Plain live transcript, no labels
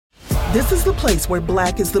This is the place where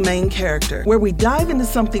Black is the main character, where we dive into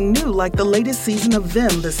something new like the latest season of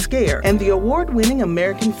Them, The Scare, and the award-winning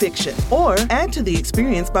American Fiction. Or add to the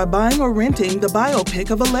experience by buying or renting the biopic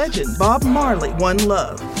of a legend, Bob Marley, One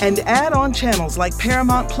Love. And add on channels like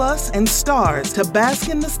Paramount Plus and Stars to bask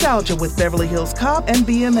in nostalgia with Beverly Hills Cop and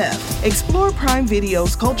BMF. Explore Prime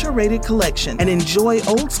Video's culture-rated collection and enjoy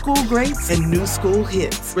old school greats and new school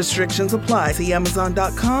hits. Restrictions apply. See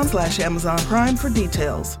Amazon.com/Amazon Prime for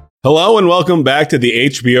details. Hello and welcome back to the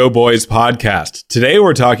HBO Boys podcast. Today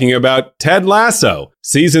we're talking about Ted Lasso,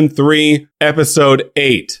 Season 3, Episode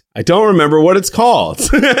 8. I don't remember what it's called.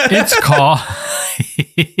 It's called...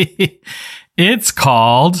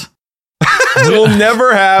 We'll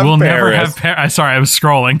never have Paris. Sorry, I was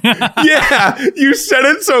scrolling. Yeah, you said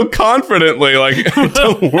it so confidently. Like,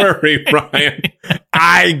 don't worry, Brian.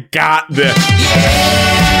 I got this.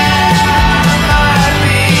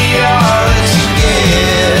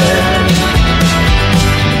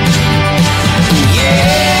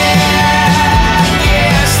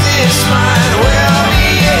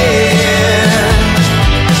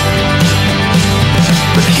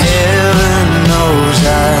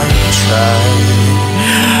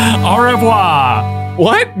 Au revoir.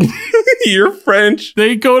 What? You're French?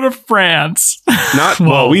 They go to France.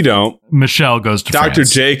 Well, we don't. Michelle goes to Dr.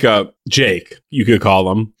 France. Jake, you could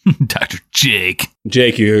call him. Dr. Jake.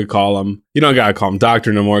 Jake, you could call him. You don't gotta call him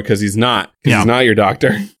doctor no more because he's not. He's not your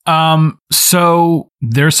doctor. So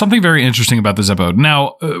there's something very interesting about this episode.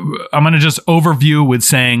 Now, I'm going to just overview with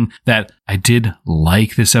saying that I did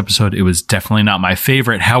like this episode. It was definitely not my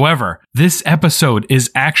favorite. However, this episode is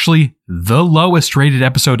actually the lowest rated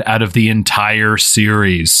episode out of the entire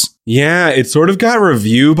series. Yeah, it sort of got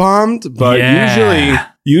review bombed, but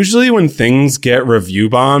usually when things get review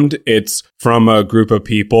bombed, it's from a group of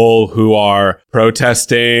people who are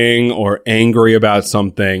protesting or angry about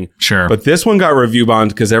something. Sure. But this one got review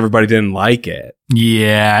bombed because everybody didn't like it.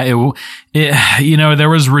 Yeah, it there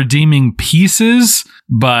was redeeming pieces,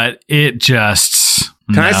 but it just...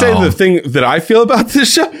 Can I say the thing that I feel about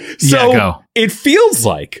this show? So go. It feels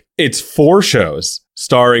like it's 4 shows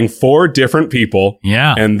starring 4 different people.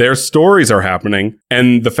 Yeah. And their stories are happening.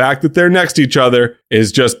 And the fact that they're next to each other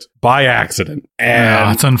is just by accident.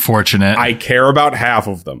 And it's unfortunate. I care about half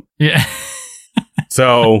of them. Yeah.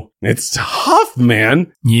 So it's tough,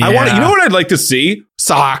 man. Yeah. You know what I'd like to see?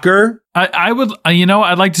 Soccer. I would,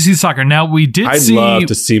 I'd like to see soccer. Now, I'd love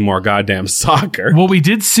to see more goddamn soccer. Well, we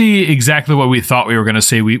did see exactly what we thought we were going to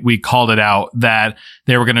see. We called it out that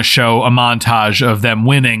they were going to show a montage of them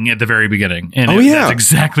winning at the very beginning. And that's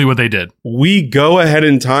exactly what they did. We go ahead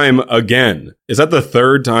in time again. Is that the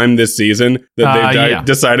 3rd time this season that they've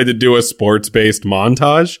decided to do a sports-based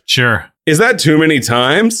montage? Sure. Is that too many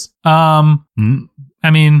times? I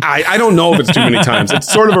mean, I don't know if it's too many times.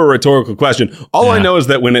 It's sort of a rhetorical question. All I know is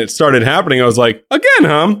that when it started happening, I was like, again,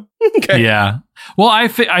 huh? Okay. Yeah. Well,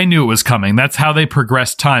 I knew it was coming. That's how they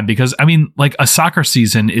progress time because, I mean, like a soccer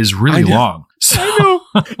season is really long. So.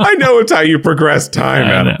 I know it's how you progress time,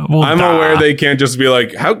 Adam. Well, I'm aware they can't just be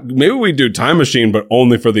like, maybe we do Time Machine, but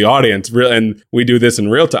only for the audience, and we do this in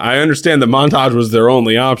real time. I understand the montage was their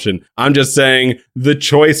only option. I'm just saying the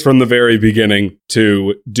choice from the very beginning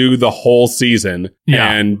to do the whole season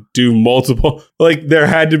and do multiple, like there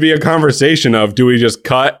had to be a conversation of, do we just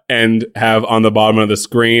cut and have on the bottom of the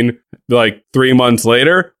screen like 3 months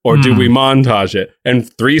later, or do we montage it?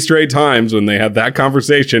 And 3 straight times when they had that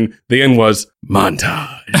conversation, the end was montage.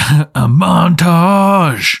 A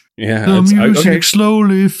montage. Yeah, the music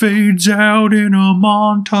slowly fades out in a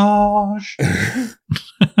montage.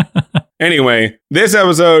 Anyway, this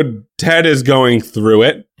episode, Ted is going through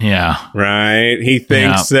it. Yeah. Right? He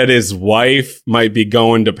thinks that his wife might be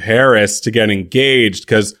going to Paris to get engaged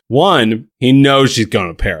because, one, he knows she's going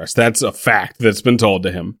to Paris. That's a fact that's been told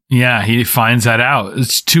to him. Yeah, he finds that out.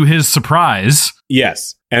 It's to his surprise.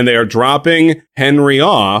 Yes. And they are dropping Henry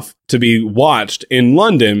off to be watched in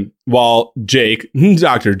London while Jake,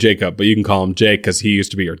 Dr. Jacob, but you can call him Jake because he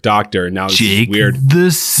used to be your doctor. And now it's Jake weird. the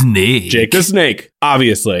Snake. Jake the Snake,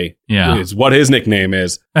 obviously. Yeah. Is what his nickname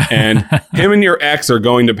is. And him and your ex are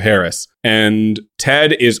going to Paris. And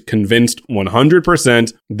Ted is convinced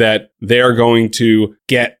 100% that they are going to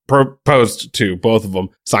get proposed to, both of them,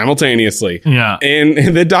 simultaneously. Yeah.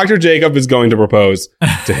 And that Dr. Jacob is going to propose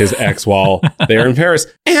to his ex while they're in Paris.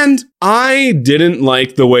 And I didn't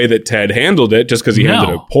like the way that Ted handled it just because he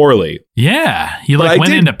handled it poorly. Yeah. He went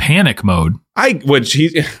into panic mode. Which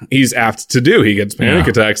he's apt to do. He gets panic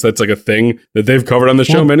attacks. That's like a thing that they've covered on the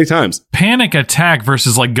show many times. Panic attack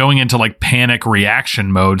versus like going into like panic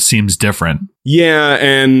reaction mode seems different. Yeah,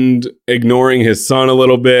 and ignoring his son a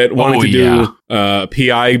little bit, wanting to do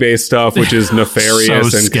PI based stuff, which is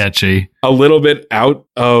nefarious So and sketchy. a little bit out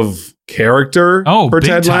of character. For Big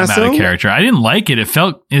Ted time Lasso. out of character. I didn't like it. It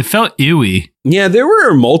felt ewy. Yeah, there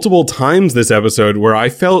were multiple times this episode where I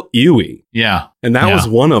felt ewy. Yeah. And that was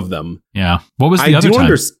one of them. Yeah. What was the other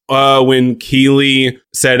time? When Keely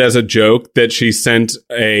said as a joke that she sent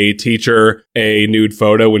a teacher a nude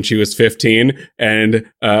photo when she was 15, and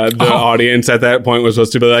the audience at that point was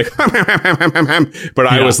supposed to be like, but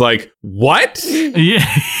I was like, what? Yeah,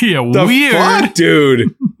 the weird. Fuck,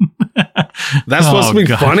 dude. That's supposed to be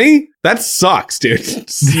funny? That sucks, dude.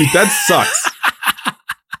 That sucks.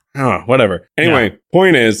 Oh, whatever. Anyway,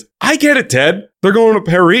 point is, I get it, Ted. They're going to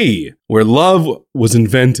Paris, where love was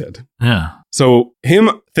invented. Yeah. So him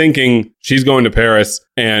thinking she's going to Paris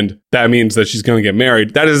and that means that she's going to get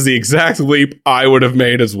married, that is the exact leap I would have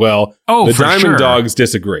made as well. Oh, the for Diamond sure. Dogs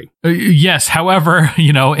disagree. Yes. However,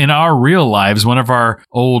 in our real lives, one of our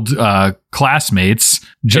old classmates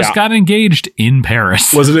just got engaged in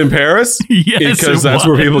Paris. Was it in Paris? Yes, because that's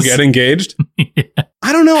where people get engaged. Yeah.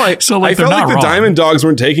 I don't know. I felt like the Diamond Dogs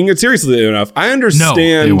weren't taking it seriously enough. I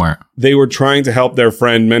understand they weren't. They were trying to help their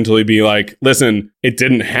friend mentally be like, listen, it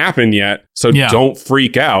didn't happen yet, so don't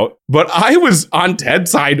freak out. But I was on Ted's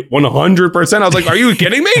side 100%. I was like, are you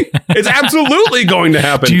kidding me? It's absolutely going to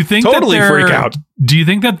happen. Do you think totally freak out? Do you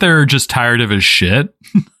think that they're just tired of his shit?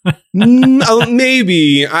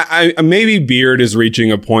 Maybe. Maybe Beard is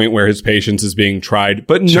reaching a point where his patience is being tried.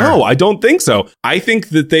 But no, I don't think so. I think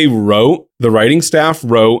that the writing staff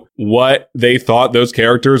wrote what they thought those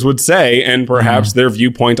characters would say and perhaps their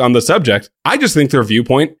viewpoint on the subject. I just think their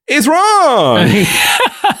viewpoint is wrong.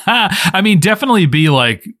 I mean, definitely be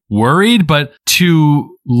like worried, but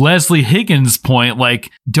to Leslie Higgins' point,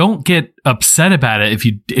 like, don't get upset about it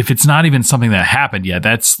if it's not even something that happened yet.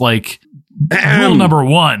 That's like rule number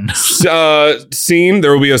one. Scene.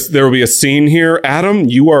 There will be a scene here. Adam,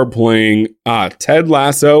 you are playing Ted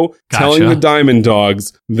Lasso, telling the Diamond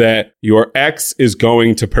Dogs that your ex is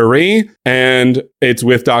going to Paris, and it's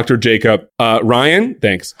with Dr. Jacob. Ryan,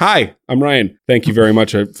 thanks. Hi, I'm Ryan. Thank you very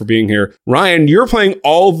much for being here. Ryan, you're playing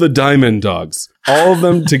all the Diamond Dogs. All of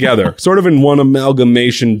them together, sort of in one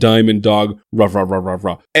amalgamation Diamond Dog,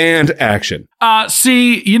 rah, and action.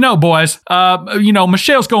 See, boys,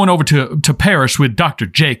 Michelle's going over to Paris with Dr.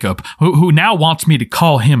 Jacob, who now wants me to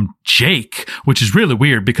call him Jake, which is really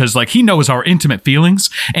weird because, like, he knows our intimate feelings.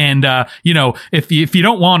 And, if you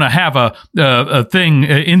don't want to have a thing,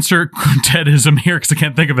 insert Tedism here because I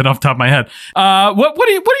can't think of it off the top of my head. What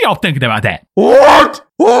are y'all thinking about that? What?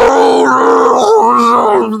 They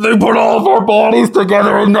put all of our bodies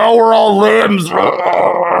together and now we're all limbs.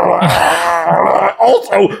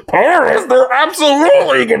 Also, Paris, they're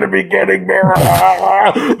absolutely going to be getting married.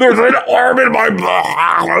 There's an arm in my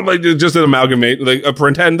like just an amalgamate. Like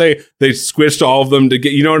pretend they squished all of them to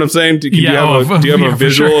get. You know what I'm saying? Do you have a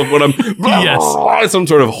visual of what I'm? Yes. Some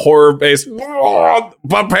sort of horror based.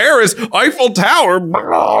 But Paris, Eiffel Tower,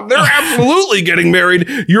 they're absolutely getting married.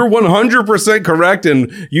 You're 100% correct,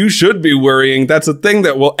 and you should be worrying. That's a thing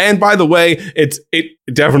that will. And by the way, it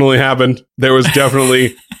definitely happened. There was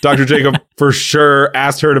definitely Dr. Jacob for sure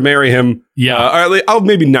asked her to marry him. Yeah. I'll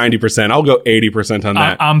maybe 90%. I'll go 80% on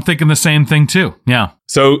that. I'm thinking the same thing too. Yeah.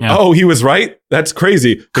 So, he was right? That's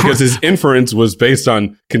crazy because his inference was based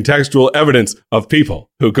on contextual evidence of people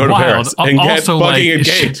who go to Paris and get fucking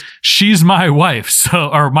engaged. She's my wife,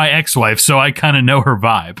 or my ex-wife, so I kind of know her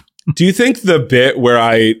vibe. Do you think the bit where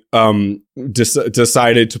I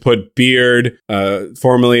decided to put Beard,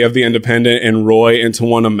 formerly of The Independent, and Roy into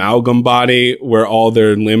one amalgam body where all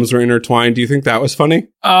their limbs were intertwined, do you think that was funny?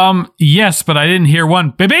 Yes, but I didn't hear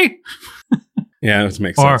one, baby. Yeah, that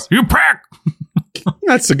makes sense. Or you prack.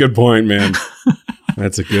 That's a good point, man.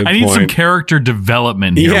 That's a good point. I need some character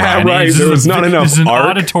development here. Yeah, Ryan. right. There was not enough This is an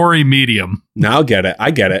arc. Auditory medium. No, I'll get it.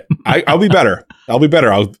 I get it. I'll be better.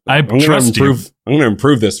 I'm trust you. I'm going to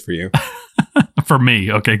improve this for you. For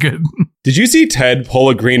me. Okay, good. Did you see Ted pull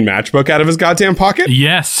a green matchbook out of his goddamn pocket?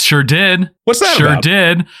 Yes, sure did. What's that Sure about?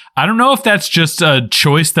 did. I don't know if that's just a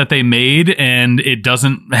choice that they made and it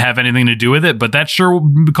doesn't have anything to do with it, but that sure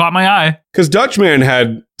caught my eye. Because Dutchman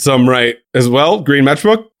had some right as well, green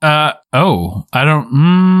matchbook. I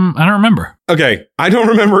don't remember. Okay, I don't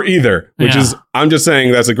remember either, which is, I'm just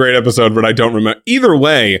saying that's a great episode, but I don't remember. Either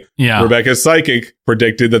way, Rebecca's psychic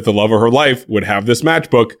predicted that the love of her life would have this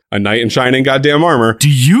matchbook, a knight in shining ain't got damn armor. Do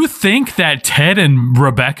you think that Ted and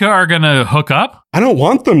Rebecca are going to hook up? I don't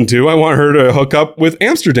want them to. I want her to hook up with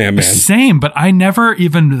Amsterdam Man. Same, but I never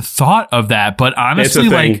even thought of that. But honestly,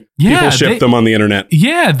 it's a thing. like, yeah, people ship them on the internet.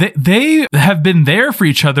 Yeah, they have been there for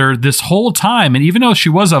each other this whole time. And even though she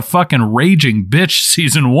was a fucking raging bitch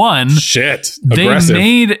season 1, shit, they aggressive.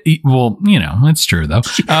 made, well, you know, it's true though.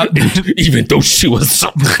 Even though she was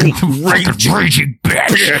a raging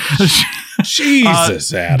bitch.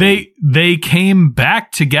 Jesus, Adam. They came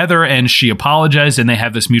back together and she apologized and they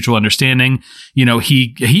have this mutual understanding. You know,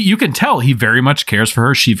 he you can tell he very much cares for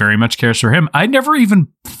her. She very much cares for him. I never even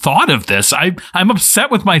thought of this. I'm upset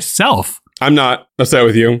with myself. I'm not upset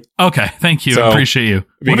with you. Okay, thank you. So, I appreciate you.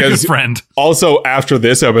 What a good friend. Also, after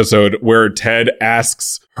this episode where Ted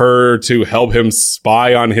asks her to help him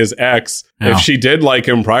spy on his ex, if she did like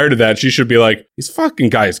him prior to that, she should be like, this fucking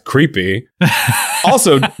guy is creepy.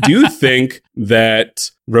 Also, do you think that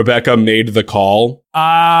Rebecca made the call?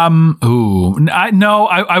 I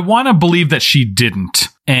want to believe that she didn't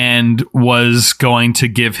and was going to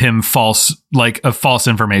give him false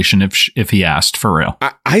information if he asked for real.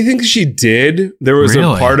 I think she did. There was a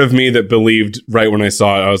part of me that believed right when I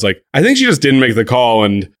saw it. I was like, I think she just didn't make the call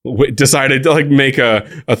and decided to like make a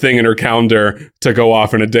thing in her calendar to go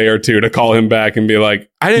off in a day or two to call him back and be like,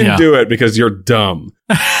 I didn't do it because you're dumb.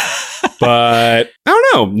 But I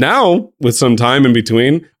don't know. Now, with some time in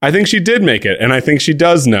between, I think she did make it. And I think she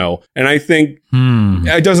does know. And I think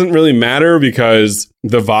it doesn't really matter because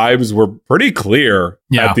the vibes were pretty clear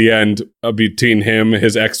at the end between him,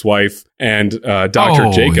 his ex-wife, and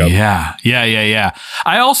Dr. Jacob. Yeah.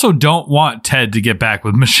 I also don't want Ted to get back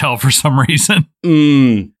with Michelle for some reason.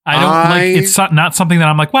 It's not something that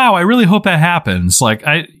I'm like, wow, I really hope that happens. Like,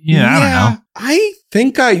 I don't know. I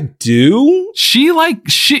think I do.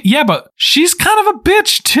 But she's kind of a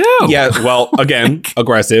bitch too. Yeah, well, again,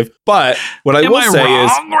 aggressive. But what I will say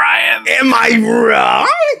is, Ryan? am I wrong?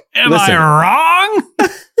 Am I wrong?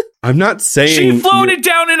 I'm not saying she floated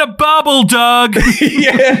down in a bubble, Doug.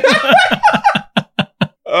 Yeah.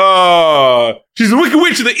 Oh, she's a wicked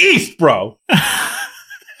witch of the East, bro.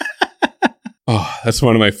 Oh, that's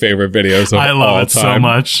one of my favorite videos of I love all it time. so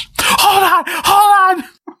much. Hold on.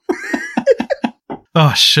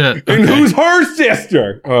 Oh, shit. Okay. And who's her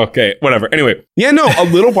sister? Okay, whatever. Anyway, yeah, no, a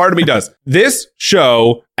little part of me does. This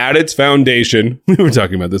show, at its foundation, we were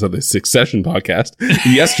talking about this on the Succession podcast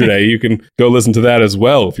yesterday. You can go listen to that as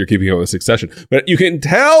well if you're keeping up with Succession. But you can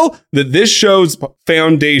tell that this show's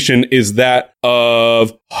foundation is that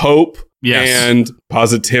of hope and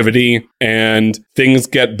positivity and things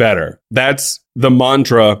get better. That's the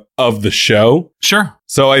mantra of the show. Sure.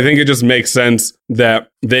 So I think it just makes sense that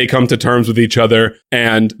they come to terms with each other.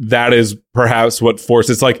 And that is perhaps what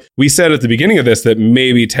forces, like we said at the beginning of this, that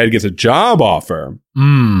maybe Ted gets a job offer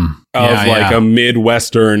of a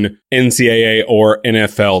Midwestern NCAA or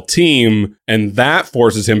NFL team. And that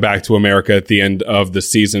forces him back to America at the end of the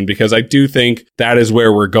season, because I do think that is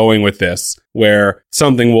where we're going with this, where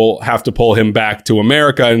something will have to pull him back to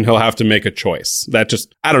America and he'll have to make a choice. That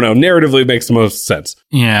just, I don't know, narratively makes the most sense.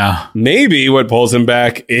 Yeah. Maybe what pulls him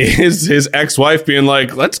back is his ex-wife being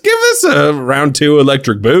like, let's give this a round 2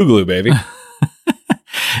 electric boogaloo, baby.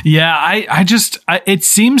 Yeah, it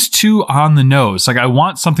seems too on the nose. Like, I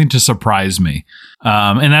want something to surprise me.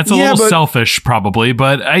 And that's a little selfish, probably,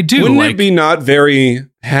 but I do. Wouldn't it be not very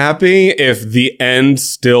happy if the end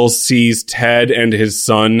still sees Ted and his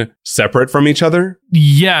son separate from each other?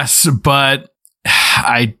 Yes, but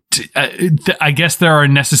I guess there are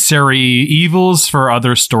necessary evils for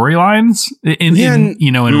other storylines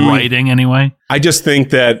in writing anyway. I just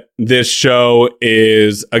think that this show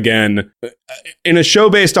is, again, in a show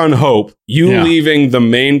based on hope, leaving the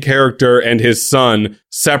main character and his son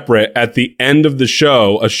separate at the end of the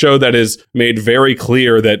show, a show that is made very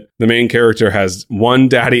clear that the main character has 1,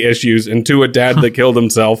 daddy issues, and 2, a dad that killed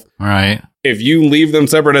himself. Right. If you leave them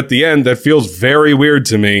separate at the end, that feels very weird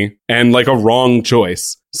to me and like a wrong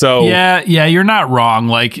choice. So yeah, you're not wrong.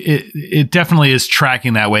 Like it definitely is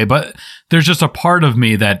tracking that way, but there's just a part of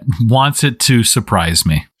me that wants it to surprise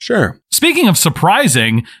me. Sure. Speaking of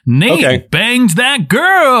surprising, Nate banged that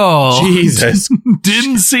girl. Jesus.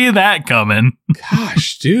 Didn't see that coming.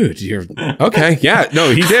 Gosh, dude, you're okay. Yeah,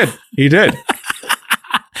 no, he did. He did.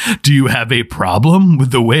 Do you have a problem with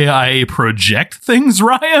the way I project things,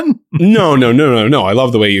 Ryan? No. I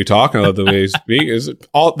love the way you talk. I love the way you speak.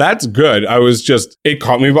 That's good. It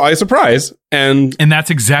caught me by surprise. And that's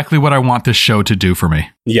exactly what I want this show to do for me.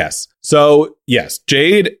 Yes. So, yes,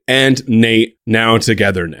 Jade and Nate now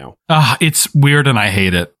together now. It's weird and I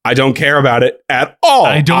hate it. I don't care about it at all.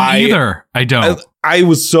 I don't either. I don't. I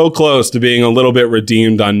was so close to being a little bit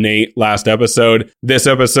redeemed on Nate last episode. This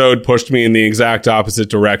episode pushed me in the exact opposite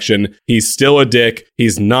direction. He's still a dick.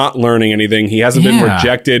 He's not learning anything. He hasn't been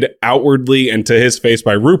rejected outwardly and to his face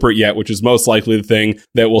by Rupert yet, which is most likely the thing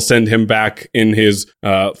that will send him back in his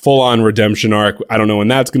full-on redemption arc. I don't know when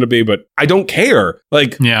that's going to be, but I don't care.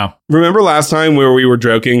 Remember last time where we were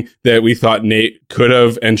joking that we thought Nate could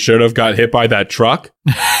have and should have got hit by that truck?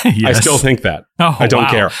 Yes. I still think that. I don't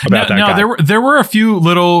care about that guy. There were a few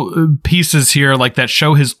little pieces here like that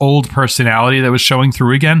show his old personality that was showing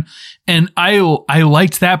through again. And I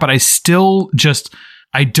liked that, but I still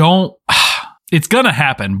I don't... It's going to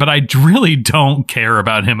happen, but I really don't care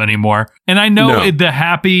about him anymore. And I know the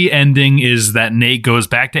happy ending is that Nate goes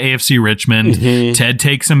back to AFC Richmond. Mm-hmm. Ted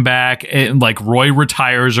takes him back. And like Roy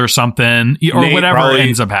retires or something or Nate whatever probably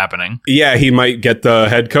ends up happening. Yeah, he might get the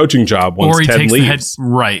head coaching job once Ted leaves.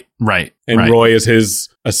 Right. And Roy is his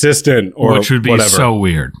assistant or which would be whatever. So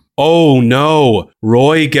weird. Oh, no.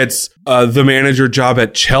 Roy gets the manager job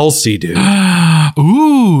at Chelsea, dude.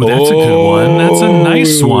 Ooh, that's a good one. That's a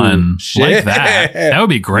nice one. Shit. Like that. That would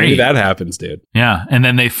be great. Maybe that happens, dude. Yeah. And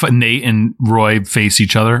then Nate and Roy face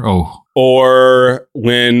each other. Oh. Or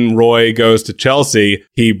when Roy goes to Chelsea,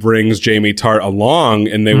 he brings Jamie Tart along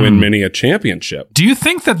and they win many a championship. Do you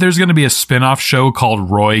think that there's going to be a spin-off show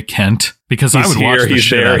called Roy Kent? Because I would watch the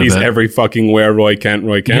shit out of it. He's every fucking where. Roy Kent.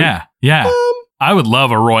 Yeah. I would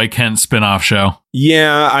love a Roy Kent spin-off show.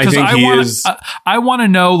 Yeah, I think he is. I want to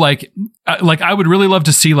know, like I would really love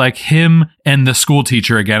to see like him and the school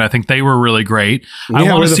teacher again. I think they were really great.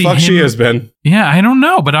 Yeah, where the fuck she has been. Yeah, I don't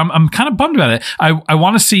know, but I'm kind of bummed about it. I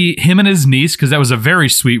want to see him and his niece because that was a very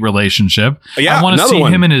sweet relationship. Yeah, I want to see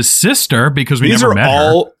him and his sister because we never met her. These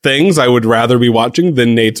are all things I would rather be watching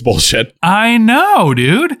than Nate's bullshit. I know,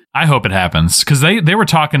 dude. I hope it happens because they were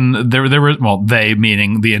talking. There were they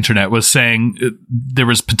meaning the internet was saying there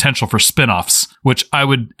was potential for spinoffs, which I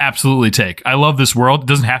would absolutely take. I love this world. It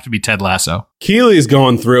doesn't have to be Ted Lasso. Keely's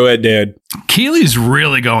going through it, dude. Keely's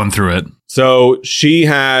really going through it. So she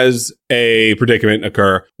has a predicament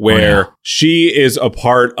occur where she is a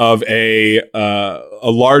part of a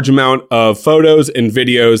large amount of photos and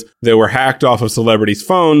videos that were hacked off of celebrities'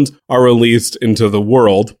 phones are released into the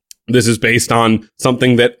world. This is based on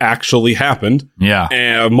something that actually happened.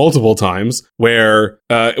 Yeah. Multiple times where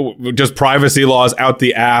just privacy laws out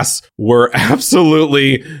the ass were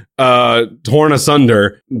absolutely torn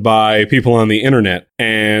asunder by people on the internet.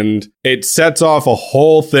 And it sets off a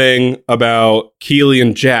whole thing about Keely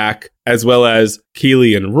and Jack, as well as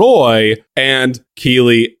Keely and Roy, and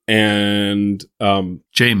Keely and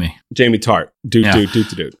Jamie Tart.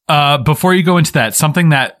 Before you go into that, something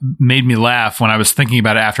that made me laugh when I was thinking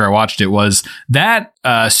about it after I watched it was that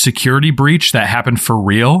security breach that happened for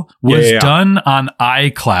real was done on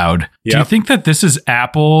iCloud. Do you think that this is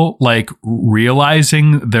Apple like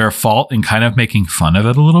realizing their fault and kind of making fun of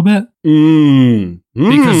it a little bit?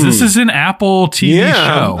 Because this is an Apple TV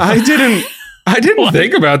show. I didn't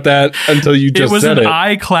think about that until you just said it. It was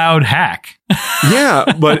an iCloud hack.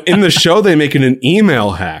 Yeah, but in the show, they make it an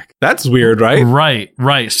email hack. That's weird, right?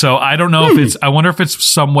 Right. So I don't know if I wonder if it's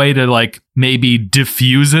some way to like maybe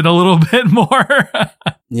diffuse it a little bit more.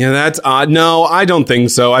 Yeah, that's odd. No, I don't think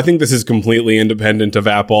so. I think this is completely independent of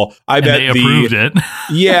Apple. I bet they approved it.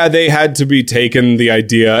 Yeah, they had to be taken the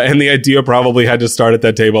idea, and the idea probably had to start at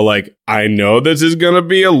that table. Like, I know this is going to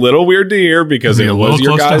be a little weird to hear because it was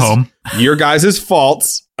your guys'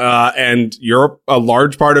 faults. And you're a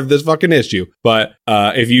large part of this fucking issue. But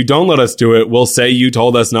if you don't let us do it, we'll say you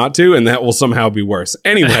told us not to, and that will somehow be worse.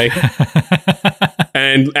 Anyway.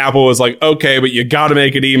 And Apple was like, okay, but you got to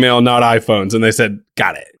make it email, not iPhones. And they said,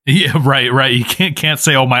 got it. Yeah, right. You can't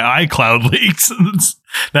say, oh, my iCloud leaks.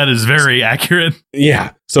 That is very accurate.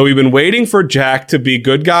 Yeah. So we've been waiting for Jack to be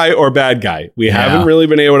good guy or bad guy. We haven't really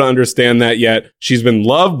been able to understand that yet. She's been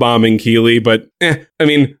love bombing Keely, but I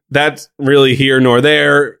mean, that's really here nor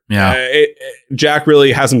there. Yeah. Jack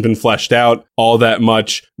really hasn't been fleshed out all that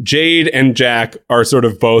much. Jade and Jack are sort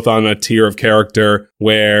of both on a tier of character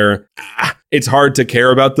where it's hard to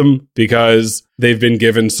care about them because they've been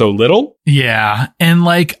given so little. Yeah. And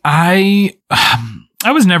like I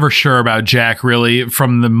was never sure about Jack really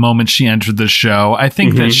from the moment she entered the show. I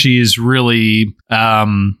think that she's really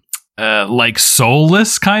like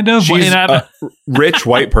soulless kind of. She's a rich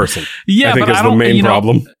white person. Yeah, I think is the main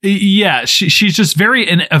problem. Yeah, she's just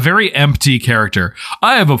a very empty character.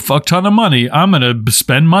 I have a fuck ton of money. I'm going to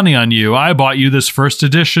spend money on you. I bought you this first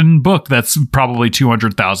edition book that's probably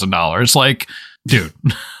 $200,000. Like, dude.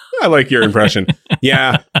 I like your impression.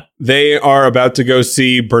 Yeah. They are about to go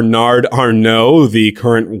see Bernard Arnault, the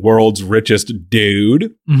current world's richest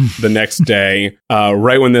dude, the next day.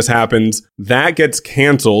 Right when this happens, that gets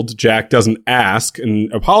canceled. Jack doesn't ask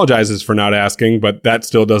and apologizes for not asking, but that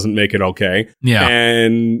still doesn't make it okay. Yeah.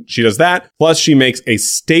 And she does that. Plus, she makes a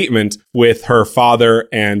statement with her father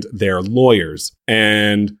and their lawyers.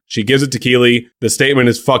 And she gives it to Keely. The statement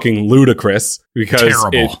is fucking ludicrous because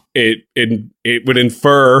it would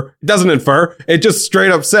infer, it doesn't infer, it just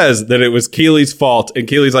straight up says that it was Keely's fault. And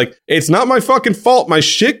Keely's like, it's not my fucking fault. My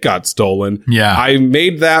shit got stolen. Yeah. I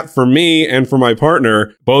made that for me and for my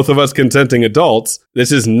partner, both of us consenting adults.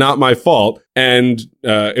 This is not my fault. And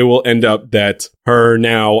it will end up that her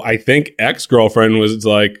now, I think, ex-girlfriend was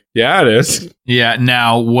like, yeah, it is. Yeah.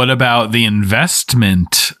 Now, what about the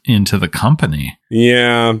investment into the company?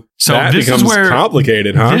 Yeah. So that this becomes is where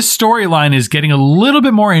complicated, huh? This storyline is getting a little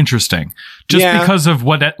bit more interesting just because of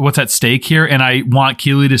what's at stake here. And I want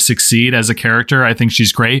Keely to succeed as a character. I think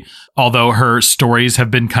she's great, although her stories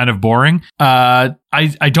have been kind of boring. I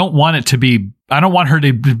don't want it to be. I don't want her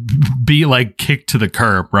to be like kicked to the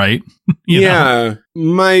curb, right? You know?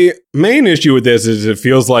 My main issue with this is it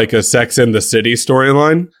feels like a Sex and the City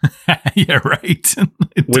storyline. Yeah, right.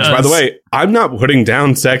 Which, by the way, I'm not putting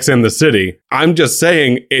down Sex and the City. I'm just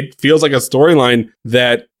saying it feels like a storyline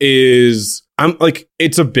that is... I'm like,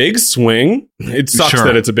 it's a big swing. It sucks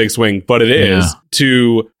that it's a big swing, but it is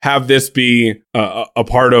to have this be a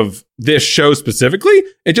part of this show specifically.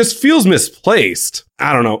 It just feels misplaced.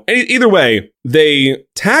 I don't know. Either way, they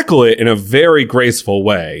tackle it in a very graceful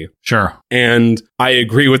way. Sure. And I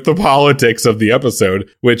agree with the politics of the episode,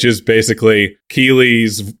 which is basically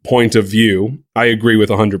Keely's point of view. I agree with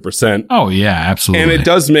 100%. Oh, yeah, absolutely. And it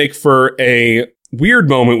does make for a weird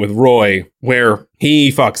moment with Roy where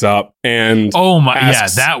he fucks up and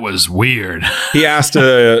that was weird. He asked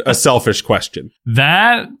a selfish question.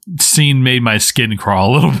 That scene made my skin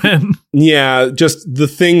crawl a little bit. Yeah, just the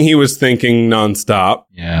thing he was thinking nonstop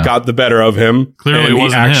got the better of him. Clearly, it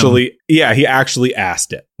wasn't him. Yeah, he actually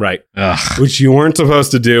asked it, right? Ugh. Which you weren't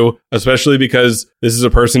supposed to do, especially because this is a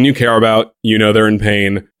person you care about, you know they're in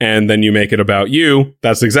pain, and then you make it about you.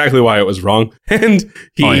 That's exactly why it was wrong. And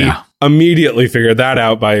he immediately figured that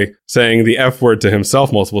out by saying the F word to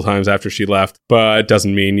himself multiple times after she left, but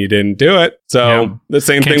doesn't mean you didn't do it. So the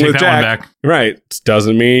same thing with Jack. Right.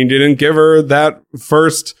 Doesn't mean you didn't give her that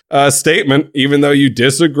first statement, even though you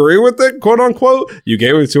disagree with it, quote unquote. You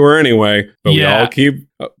gave it to her anyway. But we all keep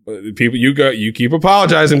you keep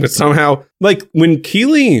apologizing, but somehow, like when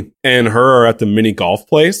Keely and her are at the mini golf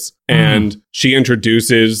place and she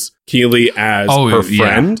introduces Keely as her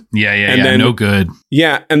friend. And then, no good.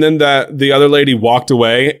 Yeah. And then the other lady walked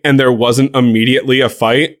away and there wasn't immediately a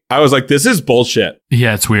fight. I was like, this is bullshit.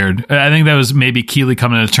 Yeah, it's weird. I think that was maybe Keely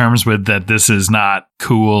coming to terms with that this is not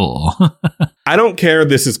cool. I don't care.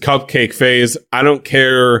 This is cupcake phase. I don't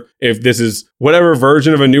care if this is whatever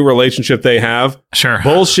version of a new relationship they have. Sure.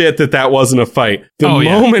 Bullshit that wasn't a fight. The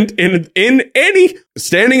moment in any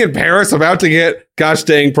standing in Paris about to get gosh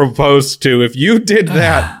dang proposed to, if you did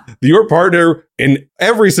that, your partner in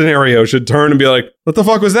every scenario should turn and be like, what the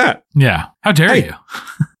fuck was that? Yeah. How dare you?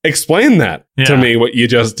 Explain that to me, what you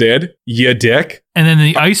just did, you dick. And then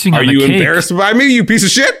the icing on the cake. Are you embarrassed by me, you piece of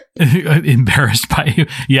shit? Embarrassed by you.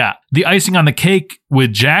 Yeah. The icing on the cake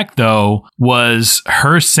with Jack, though, was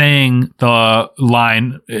her saying the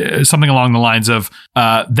line, something along the lines of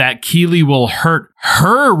that Keely will hurt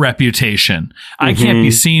her reputation. I can't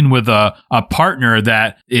be seen with a partner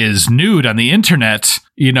that is nude on the internet.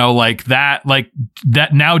 You know, like that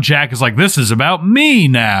now Jack is like, this is about me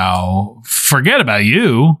now. Forget about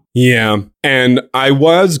you. Yeah. And I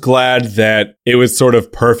was glad that it was sort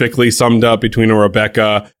of perfectly summed up between a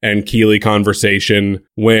Rebecca and Keely conversation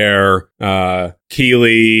where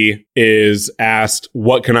Keely is asked,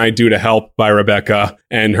 what can I do to help by Rebecca?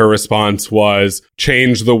 And her response was,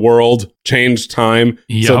 change the world, change time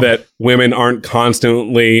so that women aren't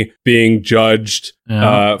constantly being judged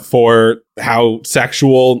for how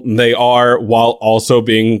sexual they are while also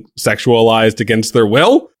being sexualized against their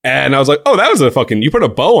will. And I was like, oh, that was you put a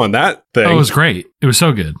bow on that thing. Oh, it was great. It was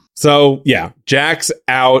so good. So, yeah, Jack's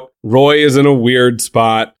out. Roy is in a weird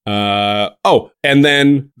spot. And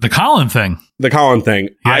then the Colin thing.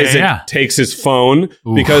 Isaac takes his phone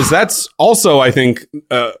because that's also, I think,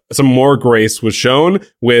 some more grace was shown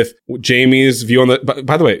with Jamie's view on the...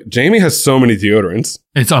 By the way, Jamie has so many deodorants.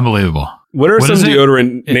 It's unbelievable. What are some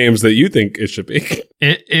deodorant names that you think it should be?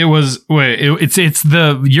 It's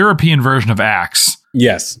the European version of Axe.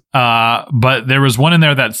 Yes. But there was one in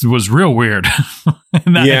there that was real weird.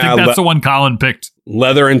 And I think that's the one Colin picked.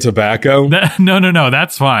 Leather and tobacco? No,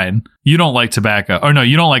 that's fine. You don't like tobacco. Or no,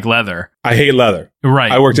 you don't like leather. I hate leather.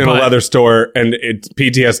 Right. I worked in a leather store, and it's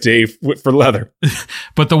PTSD for leather.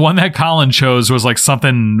 But the one that Colin chose was like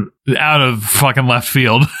something out of fucking left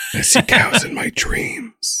field. I see cows in my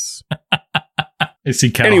dreams. I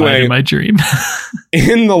see Cowhide in my dream.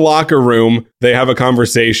 In the locker room, they have a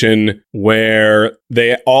conversation where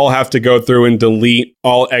they all have to go through and delete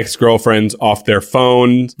all ex-girlfriends off their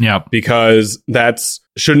phones. Yep. Because that's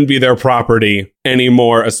shouldn't be their property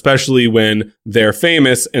anymore, especially when they're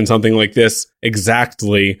famous and something like this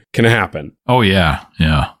exactly can happen. Oh, yeah.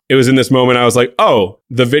 Yeah. It was in this moment I was like, oh,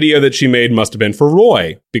 the video that she made must have been for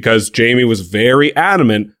Roy, because Jamie was very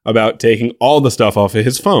adamant about taking all the stuff off of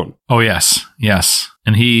his phone. Oh, yes. Yes.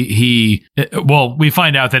 And we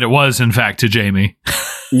find out that it was, in fact, to Jamie.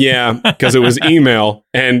 Yeah, because it was email.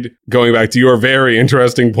 And going back to your very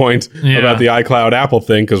interesting point about the iCloud Apple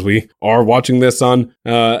thing, because we are watching this on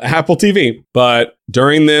Apple TV. But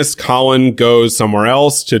during this, Colin goes somewhere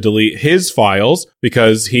else to delete his files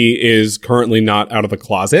because he is currently not out of the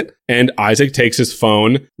closet. And Isaac takes his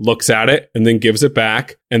phone, looks at it, and then gives it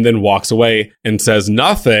back, and then walks away and says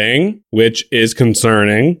nothing, which is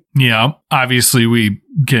concerning. Yeah, obviously we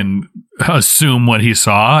can assume what he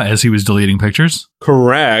saw as he was deleting pictures.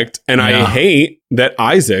 Correct. And I hate that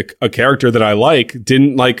Isaac, a character that I like,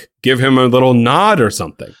 didn't give him a little nod or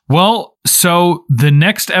something. Well, so the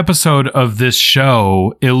next episode of this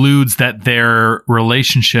show alludes that their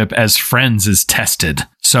relationship as friends is tested.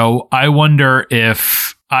 So I wonder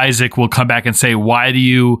if Isaac will come back and say, why do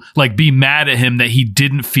you be mad at him that he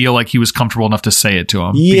didn't feel like he was comfortable enough to say it to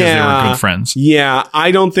him? Yeah. Because they were good friends. Yeah.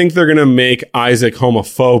 I don't think they're going to make Isaac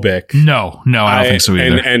homophobic. No, I don't think so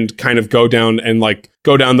either. And kind of go down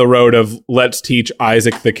the road of let's teach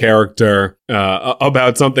Isaac the character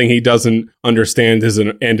about something he doesn't understand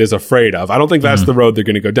and is afraid of. I don't think that's the road they're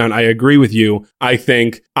going to go down. I agree with you. I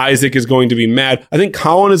think Isaac is going to be mad. I think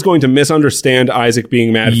Colin is going to misunderstand Isaac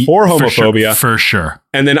being mad for homophobia. For sure.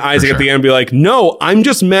 And then Isaac at the end be like, no, I'm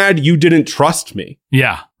just mad you didn't trust me.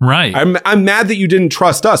 Yeah, right. I'm mad that you didn't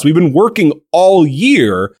trust us. We've been working all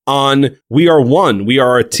year on we are one. We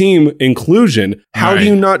are a team inclusion. How do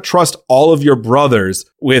you not trust all of your brothers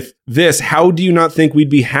with this? How do you not think we'd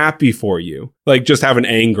be happy for you? Just have an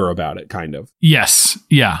anger about it, kind of. Yes.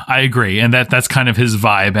 Yeah, I agree. And that's kind of his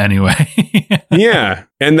vibe anyway. Yeah.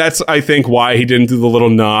 And that's, I think, why he didn't do the little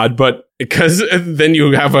nod. But because then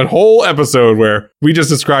you have a whole episode where we just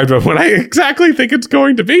described what I exactly think it's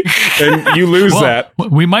going to be. And you lose that.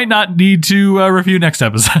 We might not need to review next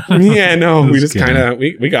episode. Yeah, no, we just kind of,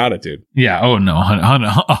 we got it, dude. Yeah. Oh, no.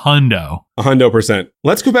 A hundo. 100%.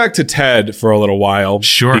 Let's go back to Ted for a little while.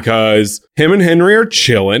 Sure. Because him and Henry are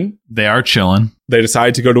chilling. They are chilling. They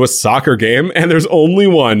decide to go to a soccer game, and there's only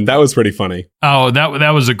one. That was pretty funny. Oh, that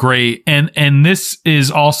was a great. And this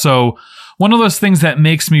is also one of those things that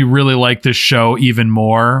makes me really like this show even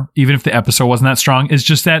more, even if the episode wasn't that strong, is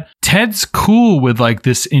just that Ted's cool with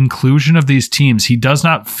this inclusion of these teams. He does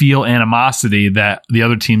not feel animosity that the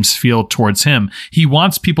other teams feel towards him. He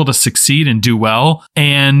wants people to succeed and do well.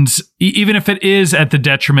 And even if it is at the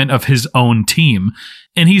detriment of his own team.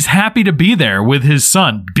 And he's happy to be there with his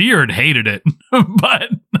son. Beard hated it, but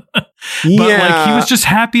he was just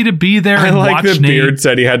happy to be there. And watch that Nate. Beard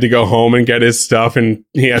said he had to go home and get his stuff, and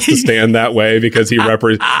he has to stand that way because he's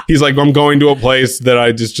like, I'm going to a place that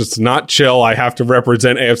I just not chill. I have to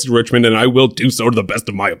represent AFC Richmond, and I will do so to the best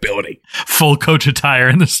of my ability. Full coach attire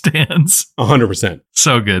in the stands. 100%.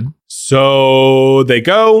 So good. So they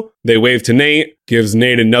go, they wave to Nate, gives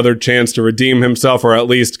Nate another chance to redeem himself, or at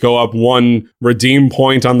least go up one redeem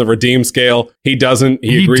point on the redeem scale. He doesn't.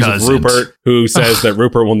 He agrees with Rupert, who says that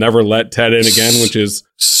Rupert will never let Ted in again, which is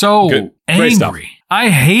so good. Angry. I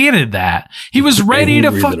hated that. He was ready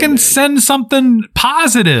to fucking send something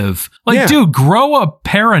positive. Dude, grow a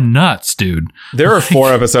pair of nuts, dude. There are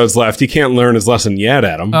 4 episodes left. He can't learn his lesson yet,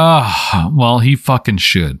 Adam. Well, he fucking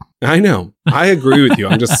should. I know. I agree with you.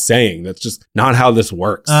 I'm just saying that's just not how this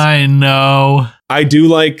works. I know. I do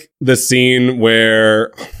like the scene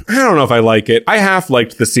where, I don't know if I like it. I half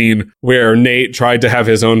liked the scene where Nate tried to have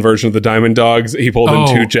his own version of the Diamond Dogs. He pulled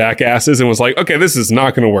in 2 jackasses and was like, okay, this is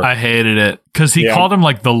not going to work. I hated it because he called them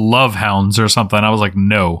the Love Hounds or something. I was like,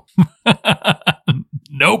 no.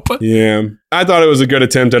 Nope. Yeah. I thought it was a good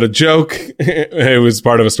attempt at a joke. It was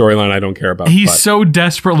part of a storyline I don't care about. He so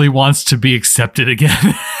desperately wants to be accepted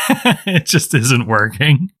again. It just isn't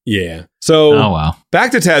working. Yeah. So Oh, wow.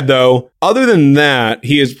 back to Ted, though. Other than that,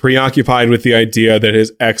 he is preoccupied with the idea that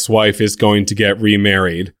his ex-wife is going to get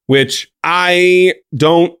remarried, which I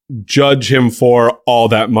don't judge him for all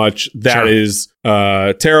that much. That is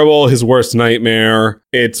terrible, his worst nightmare.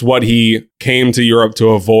 It's what he came to Europe to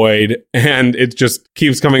avoid, and it just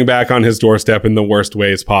keeps coming back on his doorstep in the worst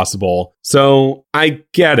ways possible. So I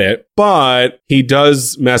get it, but he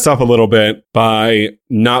does mess up a little bit by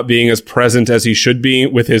not being as present as he should be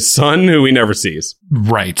with his son, who he never sees.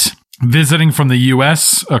 Right. Visiting from the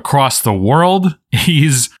U.S. across the world,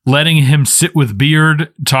 he's letting him sit with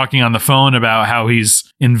Beard, talking on the phone about how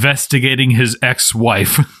he's investigating his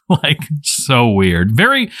ex-wife. Like, so weird.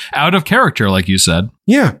 Very out of character, like you said.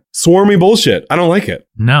 Yeah, swarmy bullshit. I don't like it.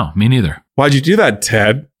 No, me neither. Why'd you do that,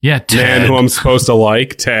 Ted? Yeah, Ted. Man who I'm supposed to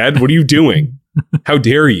like. Ted, what are you doing? How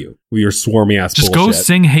dare you with your swarmy ass Just bullshit? go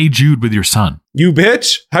sing Hey Jude with your son. You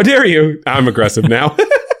bitch. How dare you? I'm aggressive now.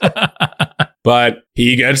 But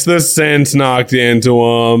he gets the sense knocked into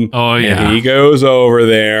him. Oh, yeah. And he goes over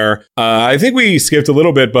there. I think we skipped a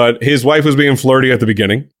little bit, but his wife was being flirty at the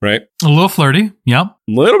beginning, right? A little flirty. Yep. A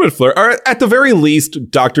little bit flirty. Or at the very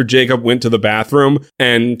least, Dr. Jacob went to the bathroom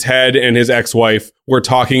and Ted and his ex-wife were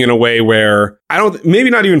talking in a way where maybe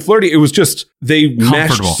not even flirty. It was just they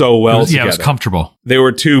meshed so well together. Yeah, it was comfortable. They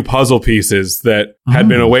were two puzzle pieces that had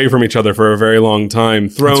been away from each other for a very long time,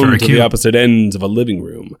 thrown to the opposite ends of a living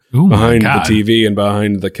room, behind the TV and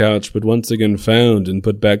behind the couch, but once again found and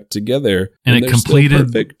put back together. And it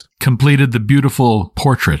completed the beautiful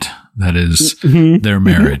portrait that is their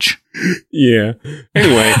marriage. Yeah.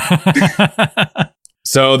 Anyway.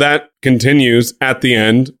 So that continues at the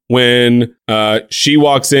end when she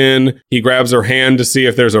walks in. He grabs her hand to see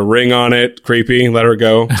if there's a ring on it. Creepy. Let her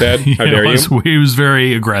go, Ted. How dare you? He was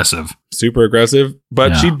very aggressive. Super aggressive.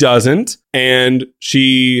 But she doesn't. And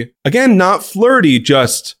she, again, not flirty,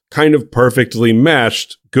 just kind of perfectly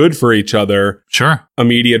meshed. Good for each other. Sure.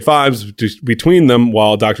 Immediate vibes between them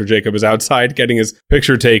while Dr. Jacob is outside getting his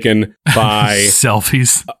picture taken by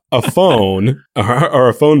selfies. A phone or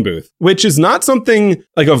a phone booth, which is not something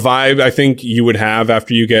like a vibe I think you would have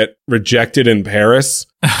after you get rejected in Paris.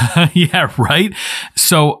 Yeah, right.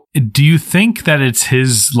 So do you think that it's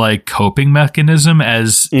his like coping mechanism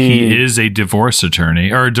as he is a divorce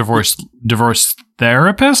attorney or a divorce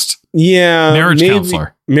therapist? Yeah. Marriage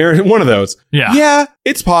counselor. One of those. Yeah. Yeah.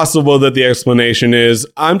 It's possible that the explanation is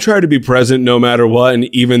I'm trying to be present no matter what. And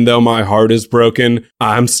even though my heart is broken,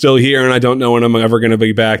 I'm still here and I don't know when I'm ever going to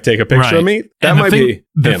be back. Take a picture of me. That might be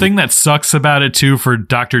the thing that sucks about it too for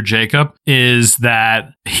Dr. Jacob is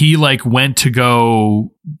that he went to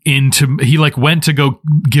go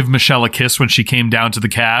give Michelle a kiss when she came down to the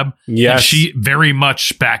cab. Yes. And she very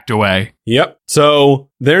much backed away. Yep. So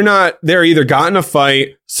they're either got in a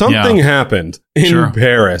fight, something happened in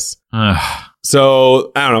Paris.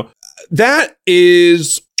 So I don't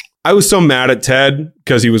know. I was so mad at Ted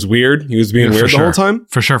because he was weird. He was being weird the whole time.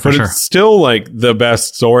 For sure. It's still like the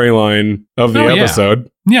best storyline of the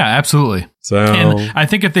episode. Yeah, absolutely. So, and I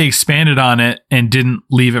think if they expanded on it and didn't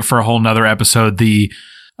leave it for a whole nother episode, the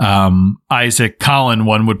Isaac Colin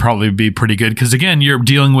one would probably be pretty good. Because again, you're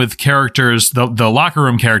dealing with characters, the locker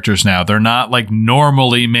room characters now. They're not like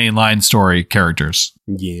normally mainline story characters.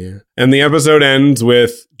 Yeah. And the episode ends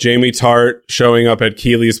with Jamie Tart showing up at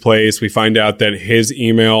Keeley's place. We find out that his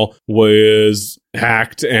email was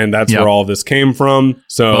hacked and that's where all of this came from.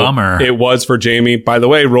 So Bummer. It was for Jamie. By the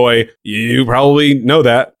way, Roy, you probably know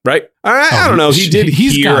that, right? I don't know. He did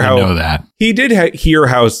hear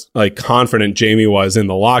how like confident Jamie was in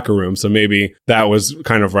the locker room. So maybe that was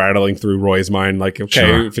kind of rattling through Roy's mind. Like,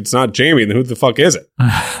 okay, if it's not Jamie, then who the fuck is it?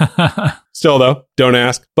 Still though, don't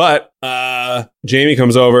ask. But Jamie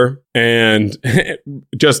comes over and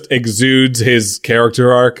just exudes his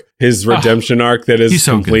character arc, his redemption arc that is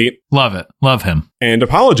complete. Good. Love it. Love him. And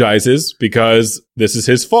apologizes because this is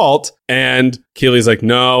his fault. And Keely's like,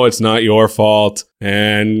 no, it's not your fault.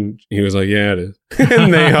 And he was like, yeah, it is.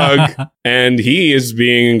 And they hug. And he is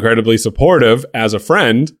being incredibly supportive as a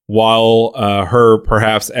friend while her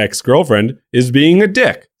perhaps ex-girlfriend is being a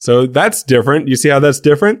dick. So that's different. You see how that's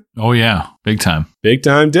different? Oh, yeah. Big time. Big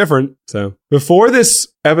time different. So before this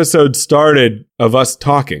episode started of us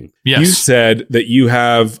talking, you said that you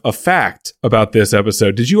have a fact about this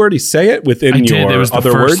episode. Did you already say it within your other words? It was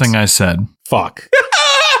the first thing I said. Fuck.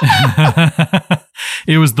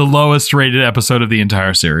 It was the lowest rated episode of the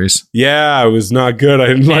entire series. Yeah, it was not good. I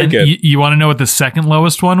didn't like it. You want to know what the second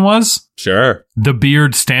lowest one was? Sure. The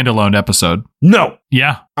Beard standalone episode. No.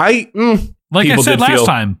 Yeah. Like I said last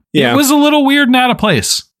time, it was a little weird and out of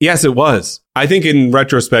place. Yes, it was. I think in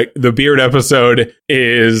retrospect, the Beard episode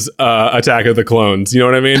is Attack of the Clones. You know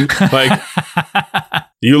what I mean? Like,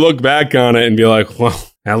 you look back on it and be like, well,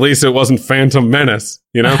 at least it wasn't Phantom Menace,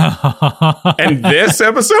 you know? And this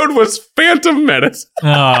episode was Phantom Menace.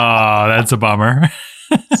 Oh, that's a bummer.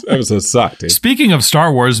 This episode sucked, dude. Speaking of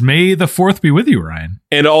Star Wars, may the 4th be with you, Ryan.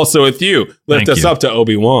 And also with you. Lift us up to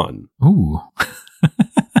Obi-Wan. Ooh.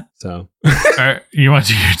 So. You want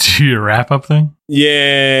to do your wrap-up thing?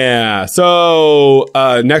 Yeah. So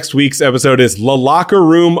next week's episode is La Locker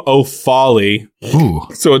Room O Folly. Ooh.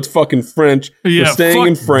 So it's fucking French. Yeah, we're staying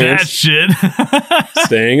in France. That shit.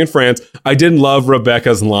 Staying in France. I did love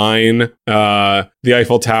Rebecca's line. The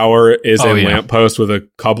Eiffel Tower is a lamppost with a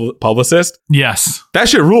publicist. Yes. That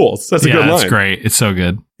shit rules. That's a good line. That's great. It's so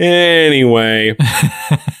good. Anyway,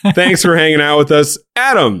 thanks for hanging out with us.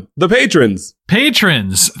 Adam, the patrons.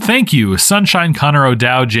 Patrons, thank you. Sunshine, Connor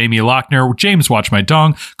O'Dow, Jamie Lochner, James Watch My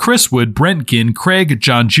Dong, Chris Wood, Brent Ginn, Craig,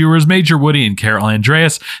 John Jewers, Major Woody, and Carol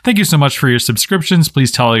Andreas. Thank you so much for your subscriptions.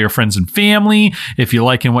 Please tell all your friends and family if you're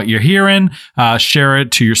liking what you're hearing. Share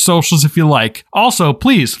it to your socials if you like. Also,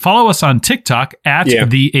 please follow us on TikTok at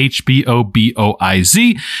the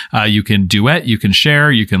HBOBOIZ. You can duet, you can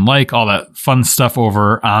share, you can like all that fun stuff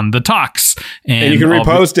over on the talks. And you can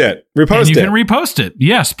repost it. You can repost it.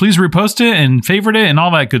 Yes, please repost it and favorite it and all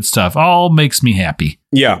that good stuff. All makes me happy.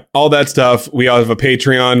 Yeah, all that stuff. We all have a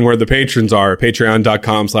Patreon where the patrons are.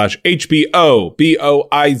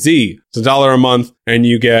 Patreon.com/HBOBOIZ. It's $1 a month. And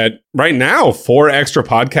you get, right now, 4 extra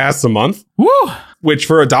podcasts a month. Woo! Which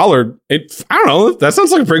for $1, I don't know, that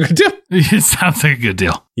sounds like a pretty good deal. It sounds like a good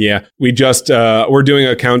deal. Yeah, we just, we're doing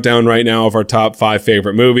a countdown right now of our top 5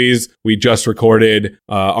 favorite movies. We just recorded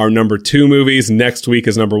our number 2 movies. Next week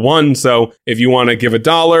is number 1. So if you want to give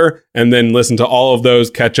 $1 and then listen to all of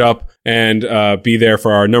those, catch up and be there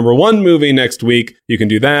for our number 1 movie next week, you can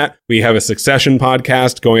do that. We have a Succession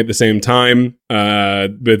podcast going at the same time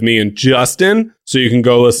with me and Justin. So you can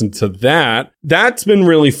go listen to that. That's been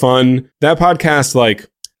really fun. That podcast, like,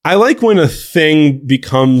 I like when a thing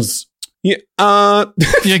becomes... get it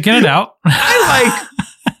out. I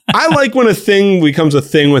like when a thing becomes a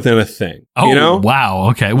thing within a thing. Oh, you know? Wow.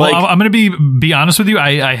 Okay. Well, I'm going to be honest with you.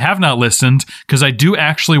 I have not listened because I do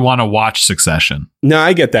actually want to watch Succession. No,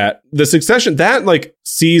 I get that. The Succession, that like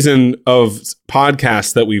season of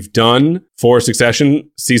podcasts that we've done for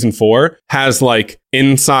Succession, season 4, has like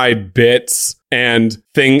inside bits and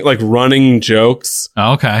like running jokes.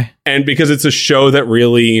 Okay. And because it's a show that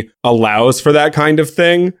really allows for that kind of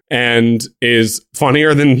thing and is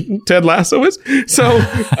funnier than Ted Lasso is. So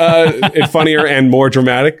it's funnier and more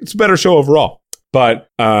dramatic. It's a better show overall. But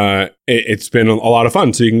it's been a lot of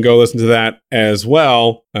fun. So you can go listen to that as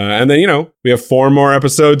well. And then, we have 4 more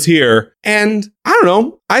episodes here. And I don't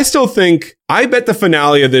know. I bet the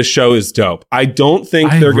finale of this show is dope. I don't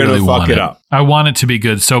think they're going to fuck it up. I want it to be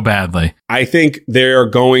good so badly. I think they're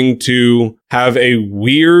going to have a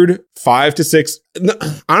weird 5 to 6.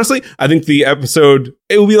 Honestly, I think the episode,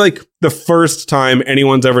 it will be like the first time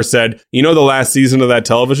anyone's ever said, the last season of that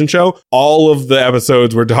television show, all of the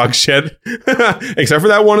episodes were dog shit, except for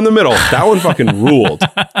that one in the middle. That one fucking ruled.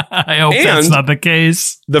 I hope that's not the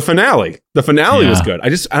case. The finale was good. I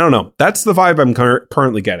don't know. That's the vibe I'm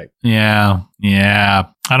currently getting. Yeah.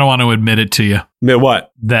 I don't want to admit it to you. Admit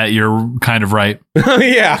what? That you're kind of right.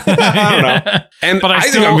 Yeah. I don't know. But I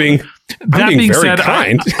think I'm being very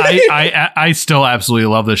kind. I still absolutely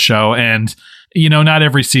love this show. And, not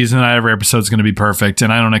every season, not every episode is going to be perfect.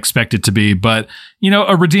 And I don't expect it to be. But,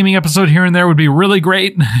 a redeeming episode here and there would be really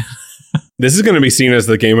great. This is going to be seen as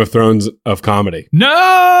the Game of Thrones of comedy.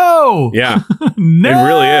 No! Yeah. No! It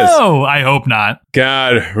really is. I hope not.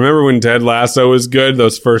 God, remember when Ted Lasso was good?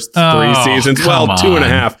 Those first 3 seasons? Well,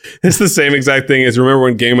 2.5. It's the same exact thing as remember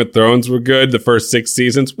when Game of Thrones were good? The first 6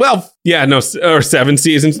 seasons? Well, yeah, no, or 7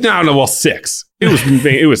 seasons? No, well, 6.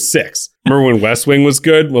 It was 6. Remember when West Wing was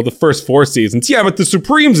good? Well, the first 4 seasons. Yeah, but The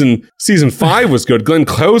Supremes in season 5 was good. Glenn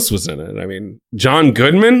Close was in it. I mean, John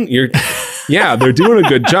Goodman, yeah, they're doing a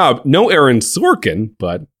good job. No Aaron Sorkin,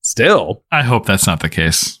 but still. I hope that's not the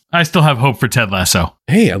case. I still have hope for Ted Lasso.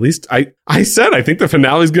 Hey, at least I said I think the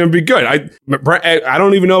finale is going to be good. I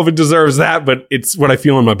don't even know if it deserves that, but it's what I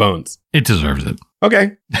feel in my bones. It deserves it.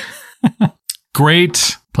 Okay.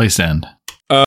 Great place to end.